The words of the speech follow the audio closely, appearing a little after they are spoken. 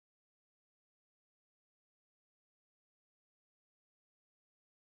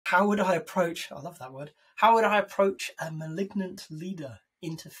How would I approach, I love that word, how would I approach a malignant leader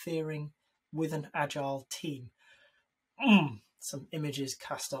interfering with an agile team? Some images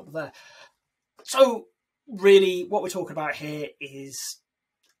cast up there. So really what we're talking about here is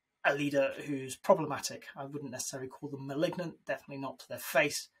a leader who's problematic. I wouldn't necessarily call them malignant, definitely not to their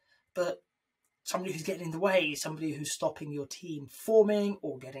face, but somebody who's getting in the way, somebody who's stopping your team forming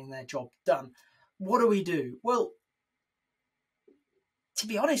or getting their job done. What do? Well, to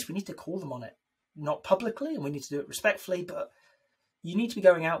be honest, we need to call them on it. Not publicly, and we need to do it respectfully, but you need to be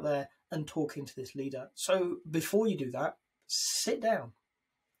going out there and talking to this leader. So before you do that, sit down.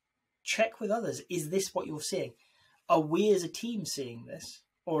 Check with others. Is this what you're seeing? Are we as a team seeing this?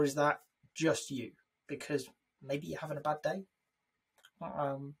 Or is that just you? Because maybe you're having a bad day.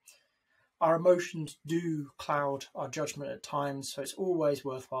 Our emotions do cloud our judgment at times, so it's always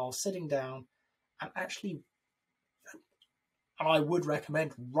worthwhile sitting down and actually, and I would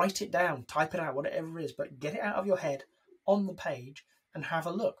recommend, write it down, type it out, whatever it is, but get it out of your head on the page and have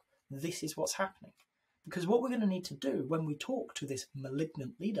a look. This is what's happening. Because what we're going to need to do when we talk to this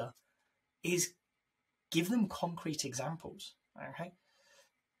malignant leader is give them concrete examples. Okay?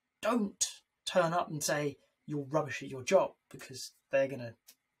 Don't turn up and say you're rubbish at your job, because they're going to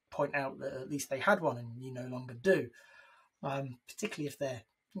point out that at least they had one and you no longer do. Particularly if they're,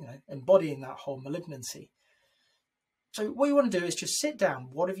 embodying that whole malignancy. So what you want to do is just sit down.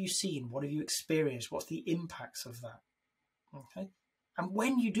 What have you seen? What have you experienced? What's the impacts of that? Okay. And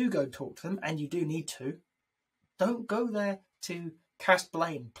when you do go talk to them, and you do need to, don't go there to cast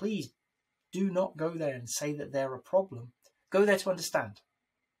blame. Please do not go there and say that they're a problem. Go there to understand.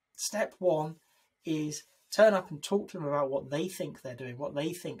 Step one is turn up and talk to them about what they think they're doing, what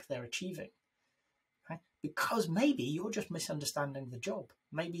they think they're achieving. Okay? Because maybe you're just misunderstanding the job.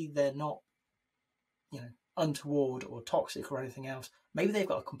 Maybe they're not, untoward or toxic or anything else. Maybe they've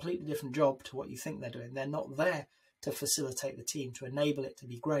got a completely different job to what you think they're doing. They're not there to facilitate the team, to enable it to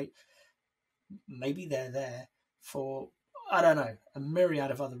be great. Maybe they're there for, I don't know, a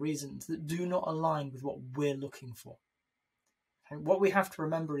myriad of other reasons that do not align with what we're looking for. And what we have to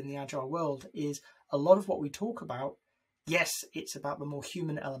remember in the Agile world is a lot of what we talk about, yes, it's about the more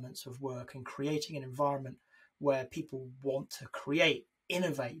human elements of work and creating an environment where people want to create,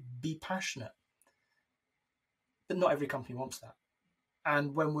 innovate, be passionate. But not every company wants that.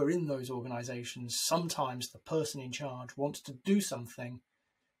 And when we're in those organizations, sometimes the person in charge wants to do something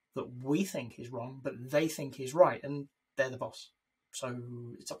that we think is wrong, but they think is right, and they're the boss. So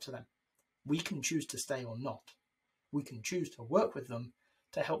it's up to them. We can choose to stay or not. We can choose to work with them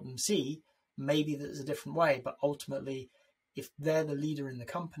to help them see maybe there's a different way, but ultimately, if they're the leader in the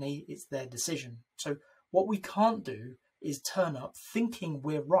company, it's their decision. So what we can't do is turn up thinking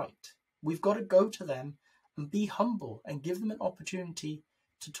we're right. We've got to go to them and be humble and give them an opportunity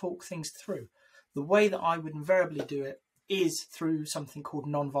to talk things through. The way that I would invariably do it is through something called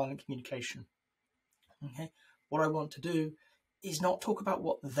non-violent communication. Okay? What I want to do is not talk about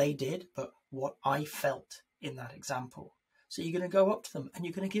what they did, but what I felt in that example. So you're going to go up to them and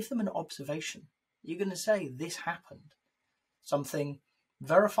you're going to give them an observation. You're going to say, this happened. Something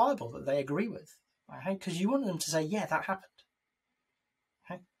verifiable that they agree with. Okay? Because you want them to say, yeah, that happened.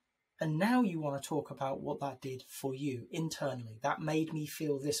 Okay? And now you want to talk about what that did for you internally. That made me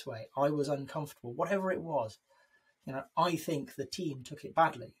feel this way. I was uncomfortable, whatever it was. I think the team took it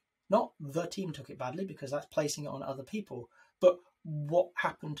badly. Not the team took it badly, because that's placing it on other people, but what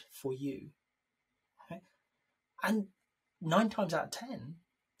happened for you. Okay? And 9 times out of 10,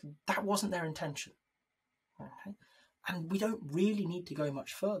 that wasn't their intention. Okay? And we don't really need to go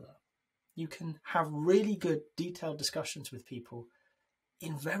much further. You can have really good detailed discussions with people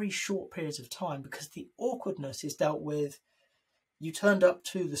in very short periods of time, because the awkwardness is dealt with. You turned up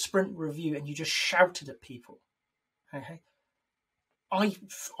to the sprint review and you just shouted at people. Okay,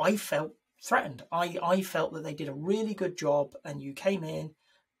 I felt threatened. I felt that they did a really good job, and you came in,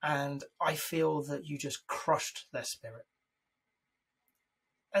 and I feel that you just crushed their spirit.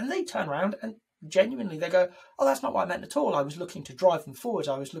 And they turn around and genuinely they go, oh, that's not what I meant at all. I was looking to drive them forward.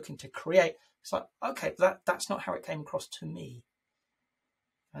 I was looking to create. It's like, okay, that's not how it came across to me.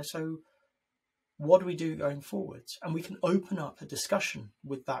 And so what do we do going forwards? And we can open up a discussion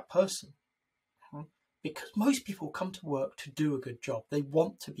with that person. Because most people come to work to do a good job. They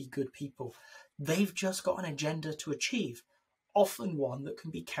want to be good people. They've just got an agenda to achieve, often one that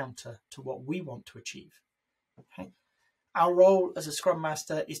can be counter to what we want to achieve. Okay? Our role as a Scrum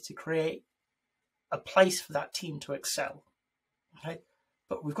Master is to create a place for that team to excel. Okay?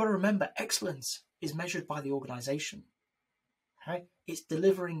 But we've got to remember, excellence is measured by the organization. Okay? It's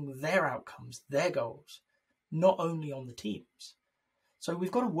delivering their outcomes, their goals, not only on the teams. So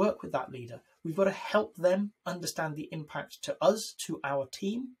we've got to work with that leader. We've got to help them understand the impact to us, to our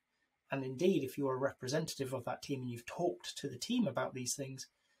team. And indeed, if you're a representative of that team and you've talked to the team about these things,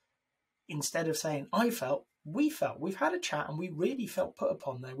 instead of saying, I felt, we've had a chat and we really felt put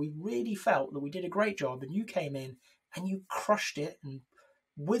upon there. We really felt that we did a great job and you came in and you crushed it. And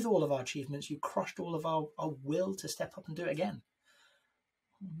with all of our achievements, you crushed all of our will to step up and do it again.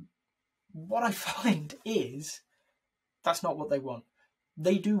 What I find is that's not what they want.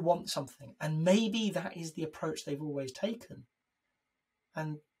 They do want something. And maybe that is the approach they've always taken.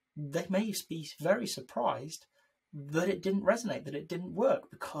 And they may be very surprised that it didn't resonate, that it didn't work,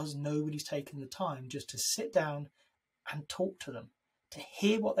 because nobody's taken the time just to sit down and talk to them, to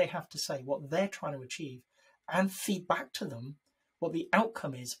hear what they have to say, what they're trying to achieve, and feed back to them what the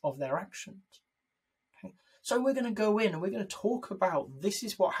outcome is of their actions. Okay? So we're going to go in and we're going to talk about, this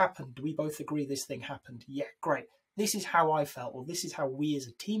is what happened. Do we both agree this thing happened? Yeah, great. This is how I felt, or this is how we as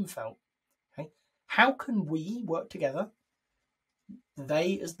a team felt. Okay? How can we work together?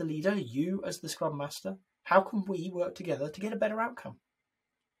 They as the leader, you as the Scrum Master. How can we work together to get a better outcome?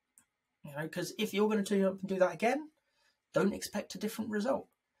 Because if you're going to turn up and do that again, don't expect a different result.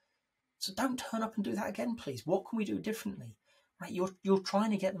 So don't turn up and do that again, please. What can we do differently? Right? You're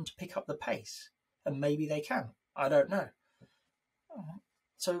trying to get them to pick up the pace, and maybe they can. I don't know.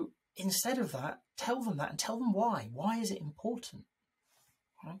 So instead of that, tell them that and tell them why. Why is it important?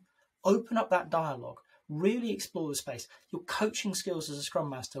 Right? Open up that dialogue. Really explore the space. Your coaching skills as a Scrum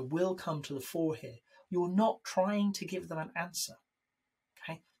Master will come to the fore here. You're not trying to give them an answer.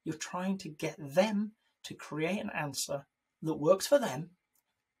 Okay? You're trying to get them to create an answer that works for them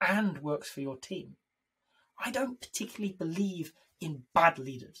and works for your team. I don't particularly believe in bad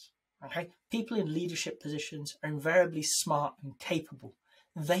leaders. Okay? People in leadership positions are invariably smart and capable.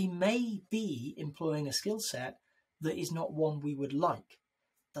 They may be employing a skill set that is not one we would like.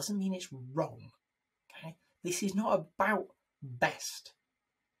 Doesn't mean it's wrong. Okay? This is not about best.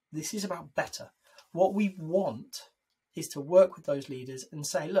 This is about better. What we want is to work with those leaders and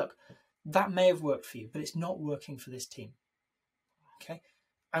say, look, that may have worked for you, but it's not working for this team. Okay?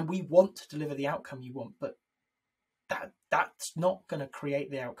 And we want to deliver the outcome you want, but that's not going to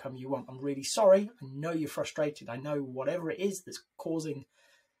create the outcome you want. I'm really sorry. I know you're frustrated. I know whatever it is that's causing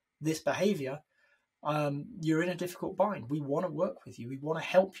this behavior, you're in a difficult bind. We want to work with you. We want to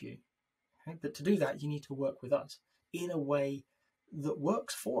help you. Okay? But to do that, you need to work with us in a way that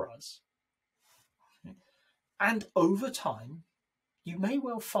works for us. Okay? And over time, you may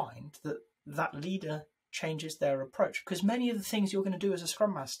well find that that leader changes their approach, because many of the things you're going to do as a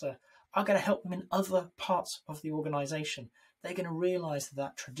Scrum Master are going to help them in other parts of the organization. They're going to realize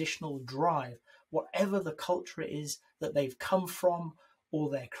that traditional drive, whatever the culture it is that they've come from or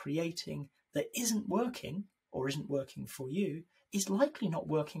they're creating that isn't working or isn't working for you, is likely not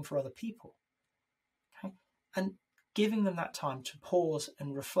working for other people. Okay? And giving them that time to pause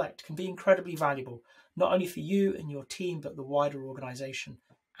and reflect can be incredibly valuable, not only for you and your team, but the wider organization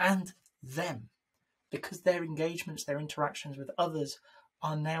and them, because their engagements, their interactions with others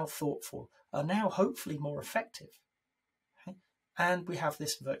are now thoughtful, are now hopefully more effective. Okay? And we have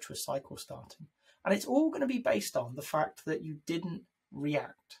this virtuous cycle starting. And it's all going to be based on the fact that you didn't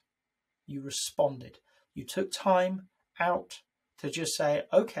react. You responded. You took time out to just say,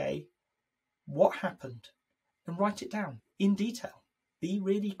 okay, what happened? And write it down in detail. Be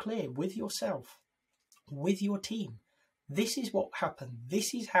really clear with yourself, with your team. This is what happened.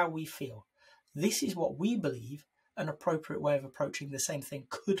 This is how we feel. This is what we believe an appropriate way of approaching the same thing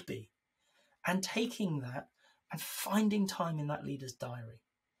could be. And taking that and finding time in that leader's diary.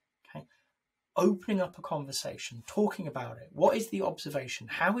 Okay? Opening up a conversation, talking about it. What is the observation?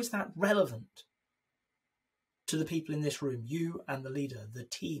 How is that relevant to the people in this room, you and the leader, the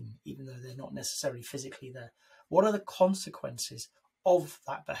team, even though they're not necessarily physically there? What are the consequences of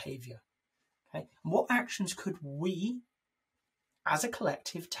that behavior? Okay? And what actions could we, as a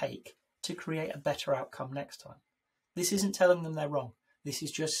collective, take to create a better outcome next time? This isn't telling them they're wrong. This is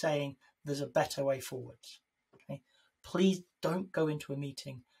just saying there's a better way forwards. Okay? Please don't go into a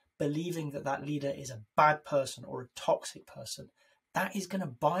meeting believing that that leader is a bad person or a toxic person. That is going to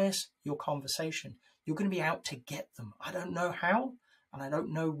bias your conversation. You're going to be out to get them. I don't know how, and I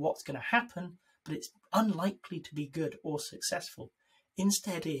don't know what's going to happen, but it's unlikely to be good or successful.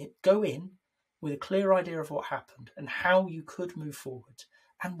 Instead, go in with a clear idea of what happened and how you could move forward,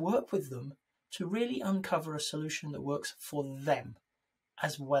 and work with them to really uncover a solution that works for them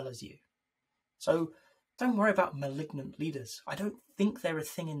as well as you. So don't worry about malignant leaders. I don't think they're a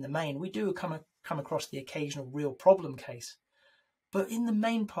thing in the main. We do come across the occasional real problem case. But in the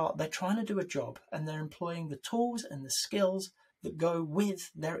main part, they're trying to do a job and they're employing the tools and the skills that go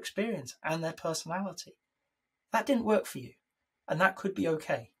with their experience and their personality. That didn't work for you, and that could be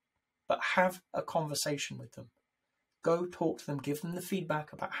okay. But have a conversation with them. Go talk to them, give them the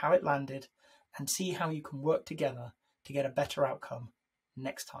feedback about how it landed, and see how you can work together to get a better outcome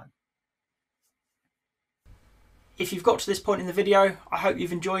next time. If you've got to this point in the video, I hope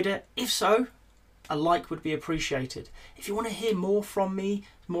you've enjoyed it. If so, a like would be appreciated. If you want to hear more from me,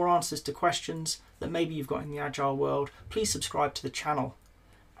 more answers to questions that maybe you've got in the Agile world, please subscribe to the channel.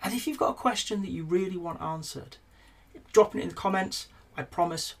 And if you've got a question that you really want answered, drop it in the comments. I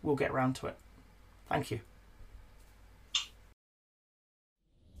promise we'll get around to it. Thank you.